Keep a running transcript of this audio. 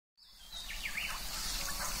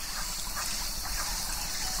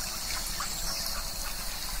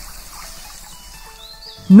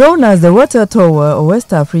Known as the Water Tower of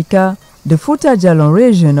West Africa, the Fouta Djallon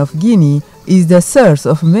region of Guinea is the source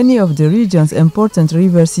of many of the region's important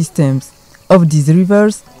river systems. Of these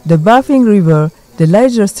rivers, the Bafing River, the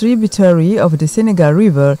largest tributary of the Senegal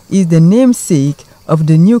River, is the namesake of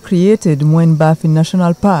the new created Moyen-Bafing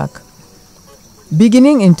National Park.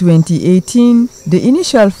 Beginning in 2018, the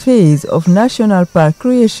initial phase of national park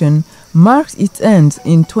creation marks its end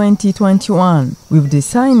in 2021 with the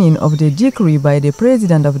signing of the decree by the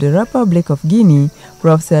President of the Republic of Guinea,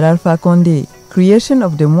 Professor Alpha Condé. Creation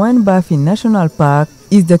of the Moyen-Bafing National Park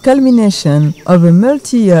is the culmination of a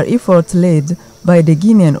multi-year effort led by the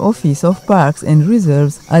Guinean Office of Parks and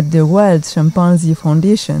Reserves at the Wild Chimpanzee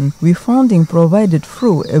Foundation, with funding provided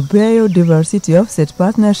through a biodiversity offset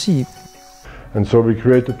partnership. And so we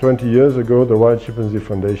created 20 years ago the Wild Chimpanzee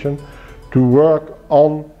Foundation to work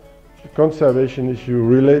on conservation issues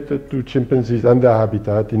related to chimpanzees and their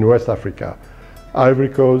habitat in West Africa, Ivory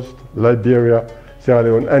Coast, Liberia, Sierra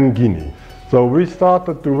Leone and Guinea. So we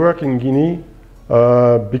started to work in Guinea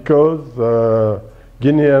because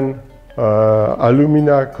Guinean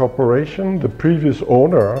Alumina Corporation, the previous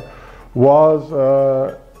owner, was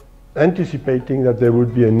anticipating that there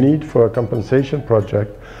would be a need for a compensation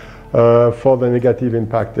project for the negative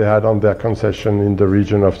impact they had on their concession in the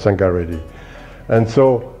region of Sangaredi. And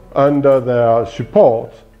so under their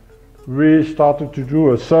support, we started to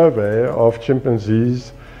do a survey of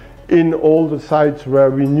chimpanzees in all the sites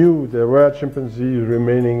where we knew there were chimpanzees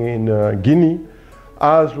remaining in Guinea,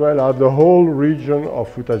 as well as the whole region of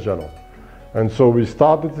Fouta Djallon. And so we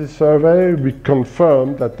started this survey. We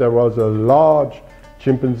confirmed that there was a large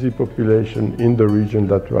chimpanzee population in the region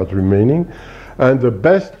that was remaining, and the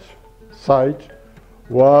best site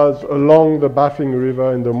was along the Bafing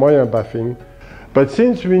River in the Moyen-Bafing. But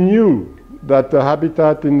since we knew that the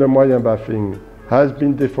habitat in the Moyen-Bafing has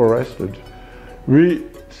been deforested, we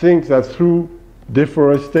think that through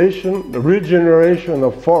deforestation, the regeneration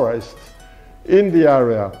of forests in the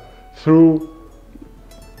area, through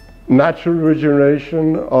natural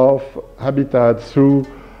regeneration of habitat, through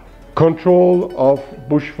control of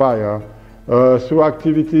bushfire, through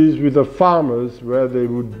activities with the farmers where they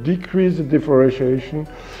would decrease the deforestation,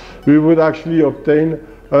 we would actually obtain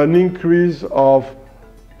an increase of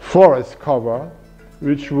forest cover,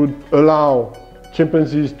 which would allow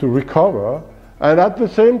chimpanzees to recover, and at the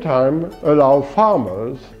same time allow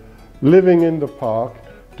farmers living in the park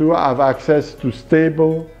to have access to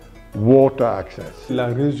stable water access. The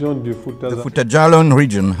Fouta Djallon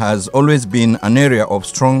region has always been an area of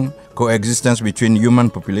strong coexistence between human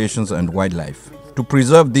populations and wildlife. To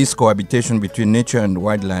preserve this cohabitation between nature and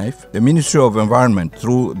wildlife, the Ministry of Environment,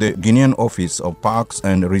 through the Guinean Office of Parks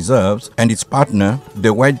and Reserves and its partner,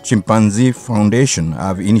 the Wild Chimpanzee Foundation,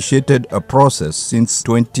 have initiated a process since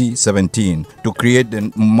 2017 to create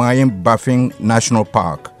the Moyen-Bafing National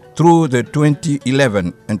Park. Through the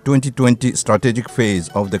 2011 and 2020 strategic phase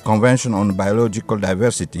of the Convention on Biological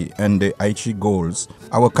Diversity and the Aichi goals,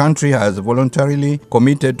 our country has voluntarily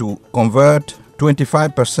committed to convert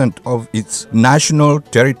 25% of its national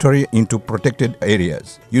territory into protected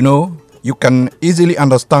areas. You can easily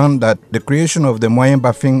understand that the creation of the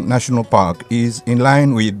Moyen-Bafing National Park is in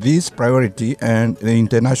line with this priority and the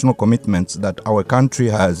international commitments that our country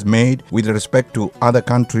has made with respect to other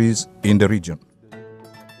countries in the region.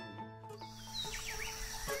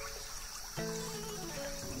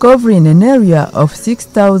 Covering an area of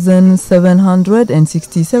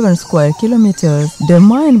 6,767 square kilometers, the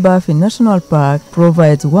Moyen-Bafing National Park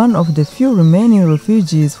provides one of the few remaining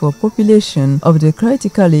refuges for population of the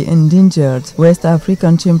critically endangered West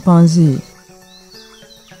African chimpanzee.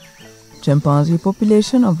 Chimpanzee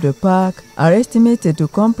population of the park are estimated to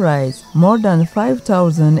comprise more than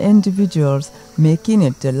 5,000 individuals, making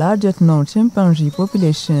it the largest known chimpanzee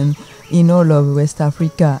population in all of West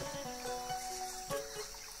Africa.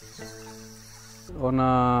 On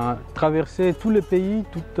a traversé tout le pays,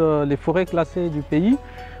 toutes les forêts classées du pays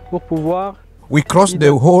pour pouvoir... We crossed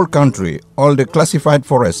the whole country, all the classified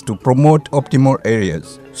forests, to promote optimal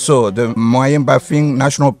areas. So the Moyen-Bafing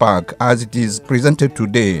National Park, as it is presented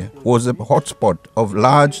today, was a hotspot of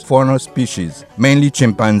large fauna species, mainly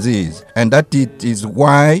chimpanzees, and that it is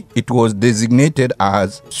why it was designated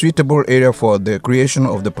as suitable area for the creation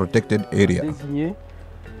of the protected area. Désigné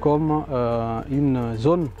comme une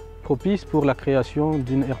zone propice pour la création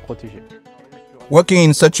d'une aire protégée. Working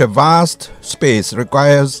in such a vast space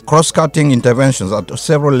requires cross-cutting interventions at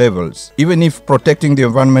several levels. Even if protecting the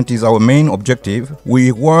environment is our main objective,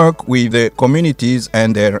 we work with the communities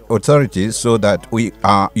and their authorities so that we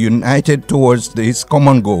are united towards this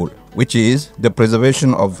common goal, which is the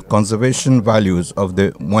preservation of conservation values of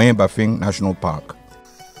the Moyen-Bafing National Park.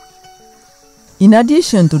 In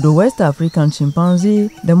addition to the West African chimpanzee,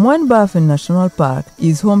 the Moyen-Bafing National Park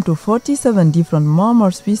is home to 47 different mammal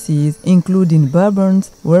species, including baboons,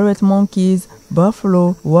 weret monkeys,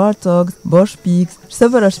 buffalo, warthogs, bush pigs,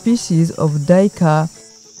 several species of daika,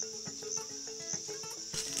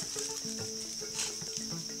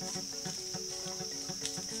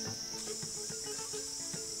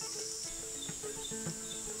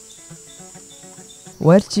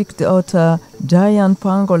 white-cheeked otter, giant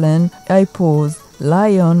pangolin, hippos,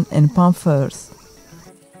 lion, and panthers.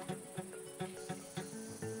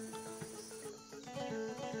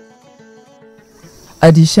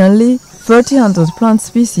 Additionally, 300 plant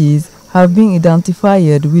species have been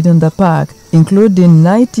identified within the park, including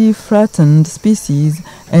 90 threatened species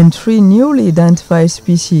and 3 newly identified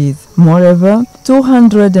species. Moreover,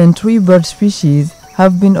 203 bird species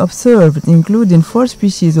have been observed, including 4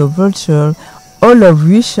 species of vulture, all of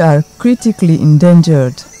which are critically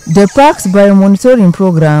endangered. The park's biomonitoring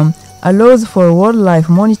program allows for wildlife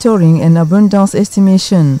monitoring and abundance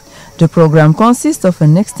estimation. The program consists of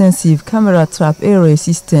an extensive camera trap array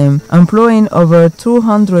system employing over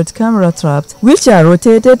 200 camera traps, which are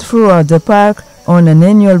rotated throughout the park on an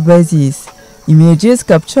annual basis. Images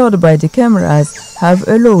captured by the cameras have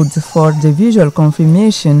allowed for the visual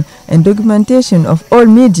confirmation and documentation of all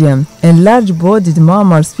medium and large-bodied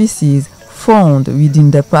mammal species found within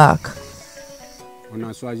the park.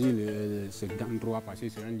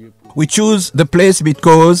 We choose the place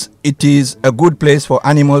because it is a good place for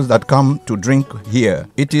animals that come to drink here.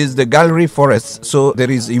 It is the gallery forest, so there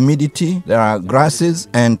is humidity, there are grasses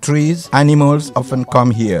and trees. Animals often come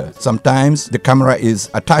here. Sometimes the camera is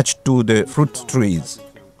attached to the fruit trees.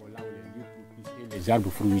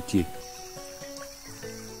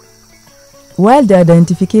 While the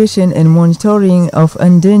identification and monitoring of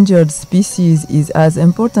endangered species is as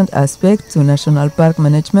important aspect to national park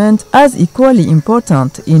management as equally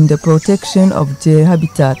important in the protection of their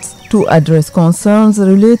habitats. To address concerns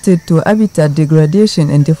related to habitat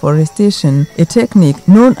degradation and deforestation, a technique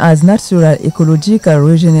known as natural ecological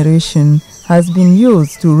regeneration has been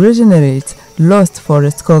used to regenerate lost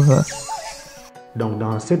forest cover.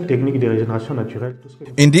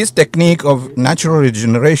 In this technique of natural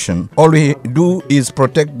regeneration, all we do is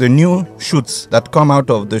protect the new shoots that come out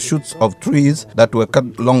of the shoots of trees that were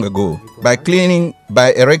cut long ago. By cleaning,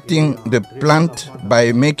 by erecting the plant,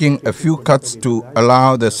 by making a few cuts to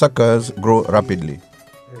allow the suckers grow rapidly.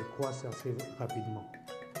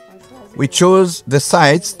 We chose the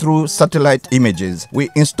sites through satellite images. We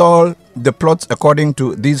install the plots according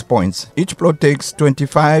to these points. Each plot takes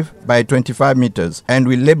 25 by 25 meters, and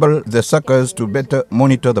we label the suckers to better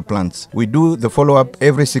monitor the plants. We do the follow-up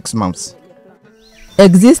every 6 months.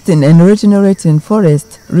 Existing and regenerating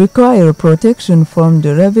forests require protection from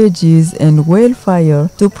the ravages and wildfire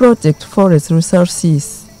to protect forest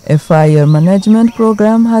resources. A fire management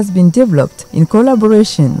program has been developed in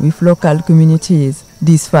collaboration with local communities.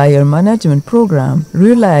 This fire management program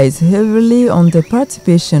relies heavily on the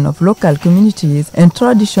participation of local communities and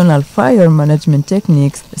traditional fire management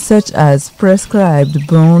techniques such as prescribed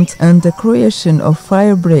burns and the creation of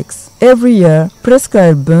fire breaks. Every year,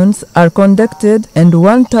 prescribed burns are conducted and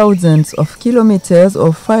 1,000 of kilometers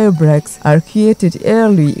of fire breaks are created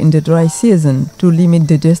early in the dry season to limit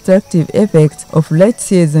the destructive effects of late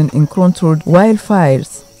season in controlled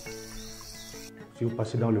wildfires.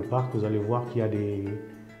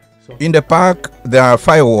 In the park, there are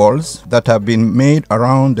firewalls that have been made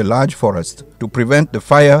around the large forest to prevent the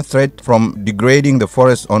fire threat from degrading the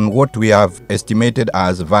forest on what we have estimated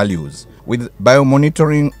as values. With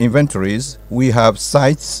biomonitoring inventories, we have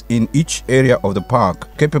sites in each area of the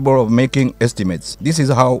park capable of making estimates. This is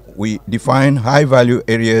how we define high-value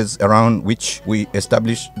areas around which we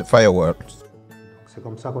establish the firewalls. C'est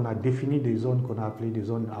comme ça qu'on a défini des zones qu'on a appelées des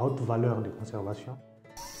zones à haute valeur de conservation.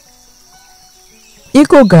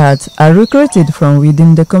 Eco-guards are recruited from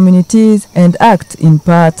within the communities and act in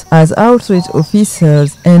part as outreach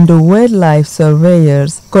officers and wildlife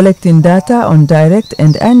surveyors, collecting data on direct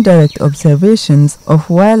and indirect observations of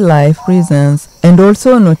wildlife presence and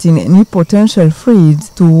also noting any potential threats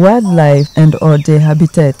to wildlife and or their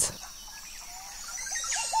habitat.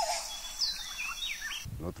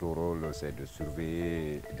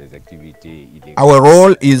 Our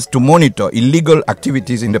role is to monitor illegal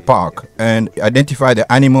activities in the park and identify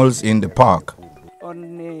the animals in the park. On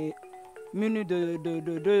est muni de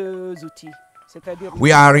deux outils.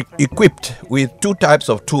 We are equipped with two types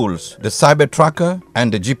of tools, the cyber tracker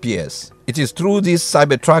and the GPS. It is through this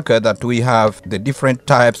cyber tracker that we have the different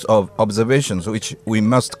types of observations which we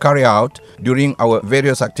must carry out during our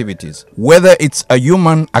various activities. Whether it's a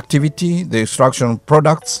human activity, the extraction of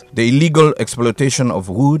products, the illegal exploitation of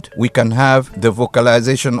wood, we can have the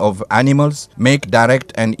vocalization of animals, make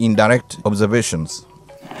direct and indirect observations.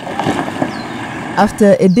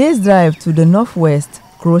 After a day's drive to the northwest,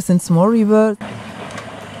 crossing small rivers,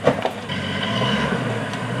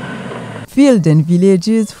 fields and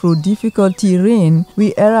villages through difficult terrain,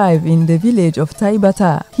 we arrive in the village of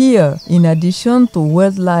Taibata. Here, in addition to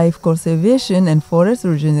wildlife conservation and forest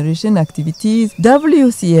regeneration activities,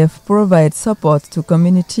 WCF provides support to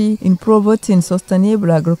community in promoting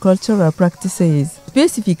sustainable agricultural practices.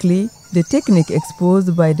 Specifically, the technique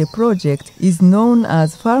exposed by the project is known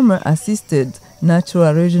as farmer-assisted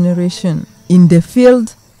natural regeneration. In the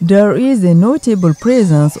field, there is a notable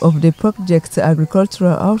presence of the project's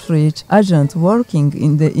agricultural outreach agent working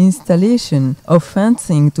in the installation of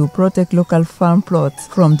fencing to protect local farm plots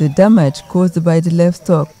from the damage caused by the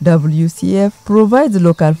livestock. WCF provides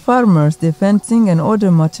local farmers the fencing and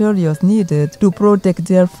other materials needed to protect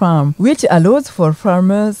their farm, which allows for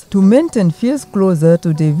farmers to maintain fields closer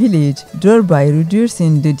to the village, thereby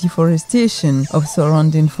reducing the deforestation of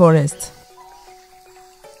surrounding forests.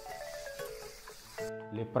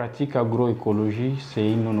 Les pratiques agroécologie, c'est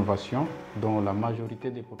une innovation dont la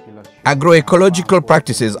majorité des populations. Agroecological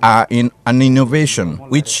practices are an innovation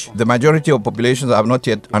which the majority of populations have not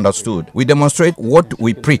yet understood. We demonstrate what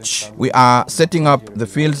we preach. We are setting up the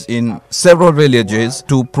fields in several villages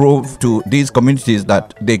to prove to these communities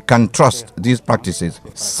that they can trust these practices,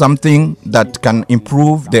 something that can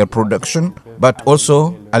improve their production but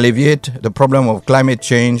also alleviate the problem of climate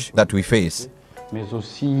change that we face. Mais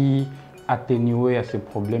aussi atténuer à ces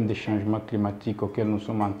problèmes de changement climatique auxquels nous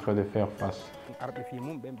sommes en train de faire face.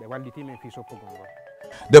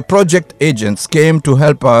 The project agents came to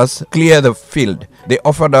help us clear the field. They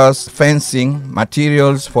offered us fencing,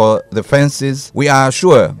 materials for the fences. We are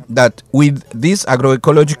sure that with this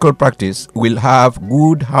agroecological practice, we'll have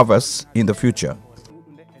good harvests in the future.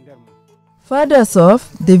 Further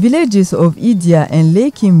south, the villages of Idia and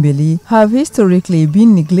Lake Kimberley have historically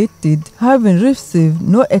been neglected, having received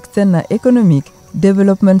no external economic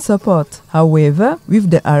development support. However,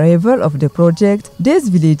 with the arrival of the project, these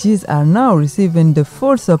villages are now receiving the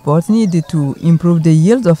full support needed to improve the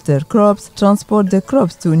yield of their crops, transport the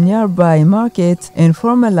crops to nearby markets, and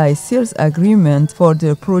formalize sales agreements for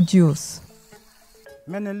their produce.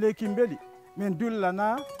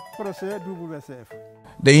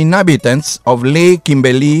 The inhabitants of Lake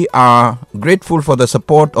Kimberley are grateful for the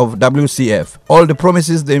support of WCF. All the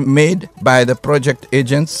promises they made by the project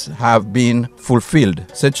agents have been fulfilled,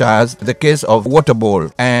 such as the case of water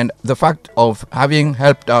bowl and the fact of having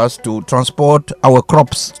helped us to transport our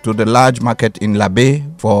crops to the large market in Labé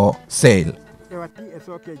for sale.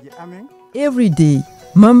 Every day,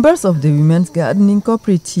 members of the Women's Gardening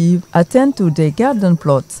Cooperative attend to their garden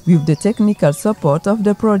plots with the technical support of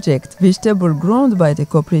the project. Vegetables grown by the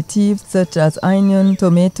cooperative, such as onion,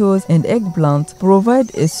 tomatoes, and eggplant,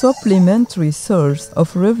 provide a supplementary source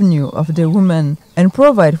of revenue of the women and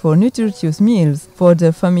provide for nutritious meals for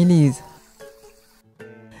their families.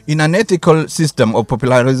 In an ethical system of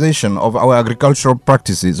popularization of our agricultural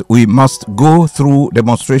practices, we must go through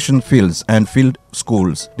demonstration fields and field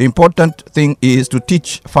schools. The important thing is to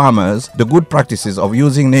teach farmers the good practices of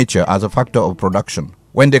using nature as a factor of production.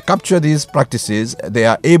 When they capture these practices, they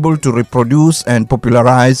are able to reproduce and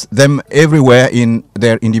popularize them everywhere in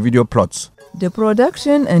their individual plots. The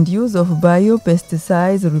production and use of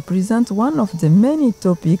biopesticides represent one of the many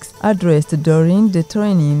topics addressed during the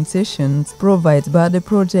training sessions provided by the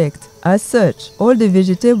project. As such, all the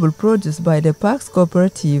vegetable produced by the park's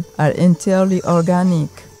cooperative are entirely organic.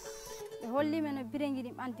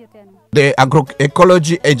 The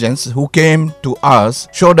agroecology agents who came to us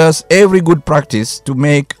showed us every good practice to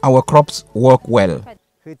make our crops work well.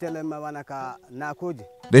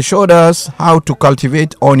 They showed us how to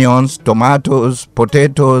cultivate onions, tomatoes,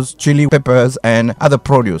 potatoes, chili peppers and other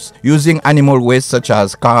produce using animal waste such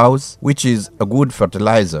as cows, which is a good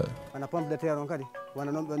fertilizer.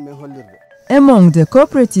 Among the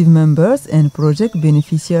cooperative members and project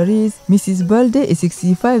beneficiaries, Mrs. Balde, a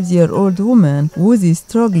 65-year-old woman who is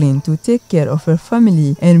struggling to take care of her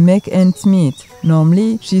family and make ends meet.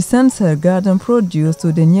 Normally, she sends her garden produce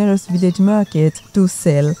to the nearest village market to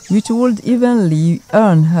sell, which would eventually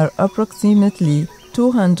earn her approximately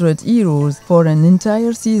 200 euros for an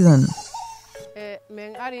entire season.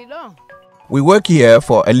 We work here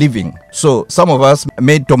for a living. So some of us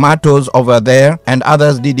made tomatoes over there and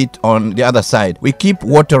others did it on the other side. We keep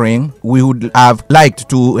watering. We would have liked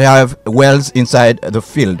to have wells inside the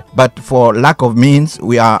field, but for lack of means,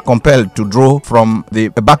 we are compelled to draw from the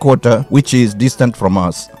backwater which is distant from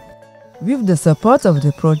us. With the support of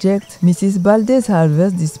the project, Mrs. Balde's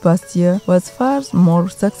harvest this past year was far more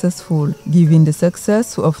successful, given the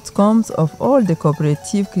success outcomes of all the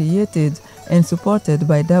cooperatives created and supported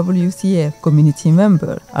by WCF. Community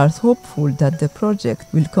members are hopeful that the project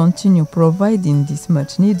will continue providing this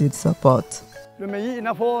much-needed support.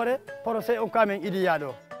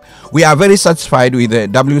 We are very satisfied with the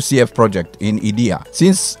WCF project in Idia,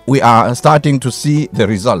 since we are starting to see the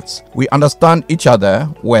results. We understand each other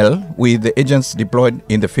well with the agents deployed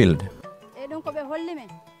in the field.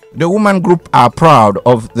 The women group are proud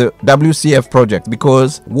of the WCF project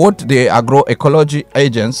because what the agroecology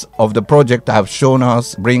agents of the project have shown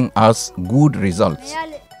us bring us good results.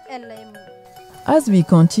 As we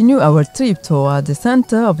continue our trip toward the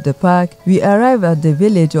center of the park, we arrive at the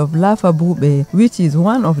village of Lafabube, which is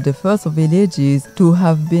one of the first villages to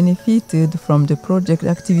have benefited from the project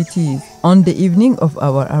activities. On the evening of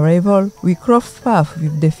our arrival, we crossed paths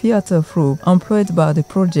with the theater troupe employed by the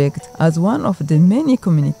project as one of the many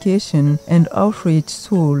communication and outreach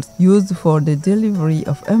tools used for the delivery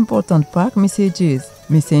of important park messages.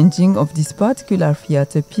 Messaging of these particular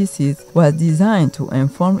theater pieces was designed to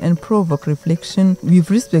inform and provoke reflection with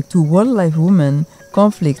respect to wildlife women,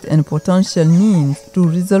 conflict and potential means to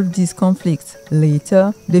resolve these conflicts.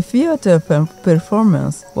 Later, the theater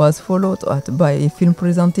performance was followed by a film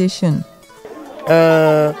presentation.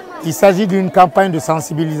 Il s'agit d'une campagne de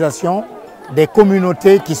sensibilisation des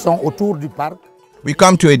communautés qui sont autour du parc. We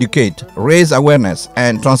come to educate, raise awareness,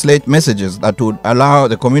 and translate messages that would allow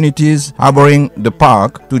the communities harboring the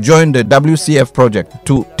park to join the WCF project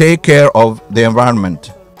to take care of the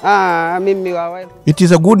environment. It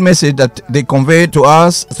is a good message that they convey to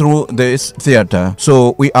us through this theater,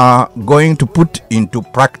 so we are going to put into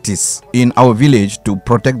practice in our village to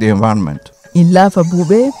protect the environment. In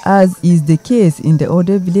Lafabube, as is the case in the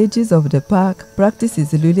other villages of the park,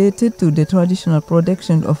 practices related to the traditional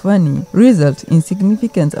production of honey result in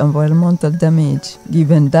significant environmental damage,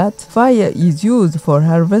 given that fire is used for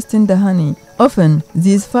harvesting the honey. Often,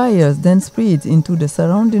 these fires then spread into the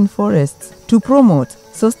surrounding forests. To promote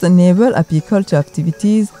sustainable apiculture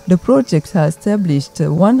activities, the project has established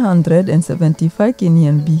 175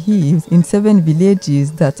 Kenyan beehives in 7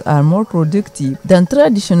 villages that are more productive than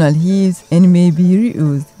traditional hives and may be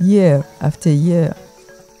reused year after year.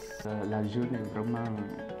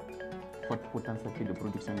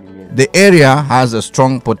 The area has a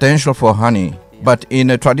strong potential for honey, but in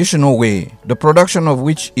a traditional way, the production of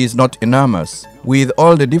which is not enormous. With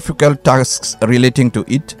all the difficult tasks relating to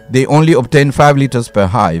it, they only obtain 5 liters per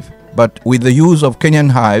hive. But with the use of Kenyan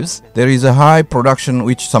hives, there is a high production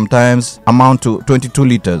which sometimes amount to 22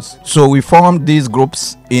 liters. So we formed these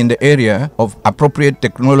groups in the area of appropriate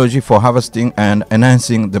technology for harvesting and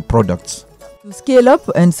enhancing the products. To scale up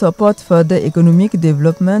and support further economic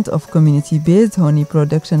development of community-based honey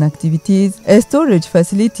production activities, a storage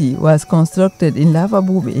facility was constructed in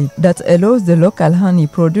Lafabube that allows the local honey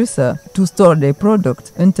producer to store their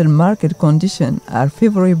product until market conditions are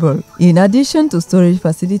favorable. In addition to storage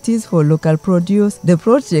facilities for local produce, the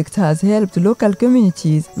project has helped local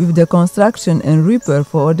communities with the construction and repair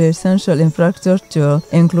for other essential infrastructure,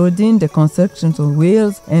 including the construction of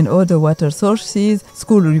wells and other water sources,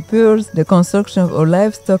 school repairs, the construction of a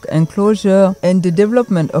livestock enclosure, and the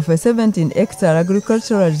development of a 17-hectare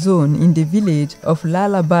agricultural zone in the village of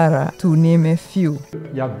Lalabara, to name a few.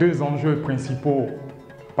 Il y a 2 enjeux principaux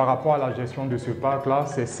par rapport à la gestion de ce parc-là,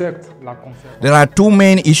 c'est certes la conservation. There are 2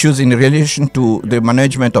 main issues in relation to the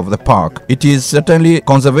management of the park. It is certainly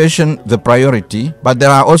conservation the priority, but there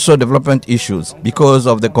are also development issues because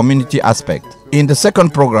of the community aspect. In the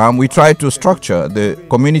second program, we try to structure the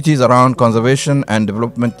communities around conservation and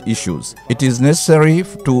development issues. It is necessary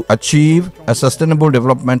to achieve a sustainable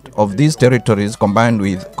development of these territories combined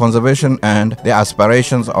with conservation and the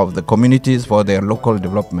aspirations of the communities for their local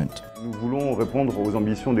development. Nous voulons répondre aux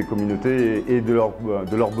ambitions des communautés et de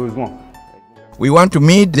leurs besoins. We want to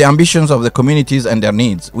meet the ambitions of the communities and their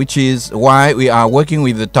needs, which is why we are working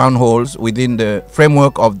with the town halls within the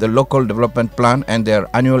framework of the local development plan and their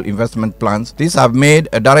annual investment plans. These have made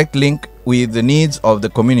a direct link with the needs of the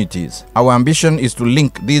communities. Our ambition is to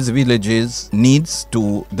link these villages' needs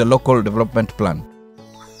to the local development plan.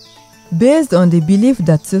 Based on the belief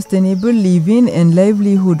that sustainable living and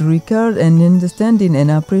livelihood require an understanding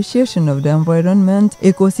and appreciation of the environment,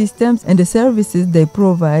 ecosystems, and the services they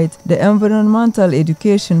provide, the environmental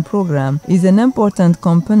education program is an important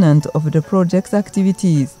component of the project's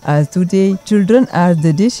activities. As today, children are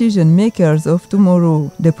the decision makers of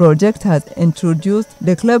tomorrow. The project has introduced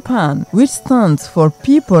the Club PAN, which stands for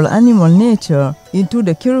People, Animal, Nature, into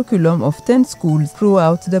the curriculum of 10 schools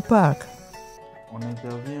throughout the park. On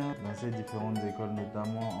intervient dans ces différentes écoles,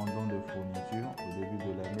 notamment en don de fournitures au début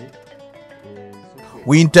de l'année.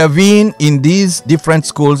 We intervene in these different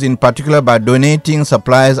schools, in particular by donating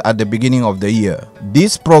supplies at the beginning of the year.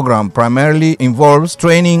 This program primarily involves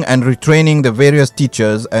training and retraining the various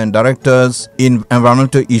teachers and directors in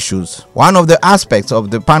environmental issues. One of the aspects of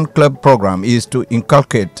the PAN Club program is to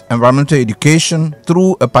inculcate environmental education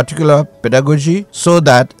through a particular pedagogy so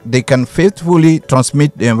that they can faithfully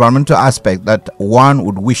transmit the environmental aspect that one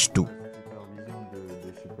would wish to.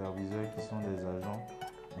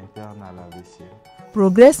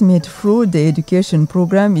 Progress made through the education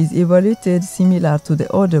program is evaluated similar to the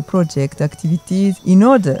other project activities in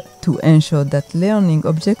order to ensure that learning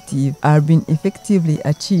objectives are being effectively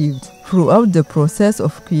achieved. Throughout the process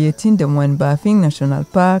of creating the Moyen-Bafing National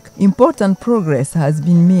Park, important progress has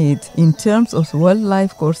been made in terms of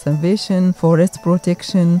wildlife conservation, forest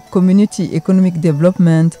protection, community economic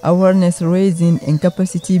development, awareness raising, and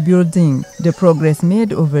capacity building. The progress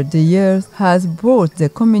made over the years has brought the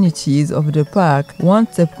communities of the park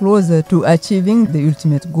one step closer to achieving the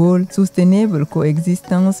ultimate goal, sustainable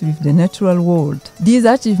coexistence with the natural world. These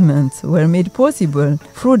achievements were made possible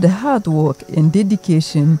through the hard work and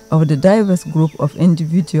dedication of the diverse group of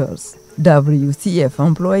individuals, WCF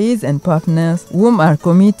employees and partners, whom are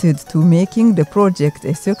committed to making the project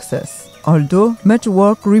a success. Although much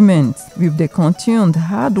work remains, with the continued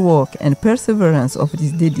hard work and perseverance of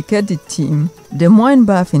this dedicated team, the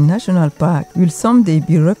Moyen-Bafing National Park will someday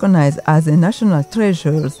be recognized as a national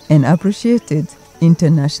treasure and appreciated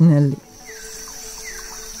internationally.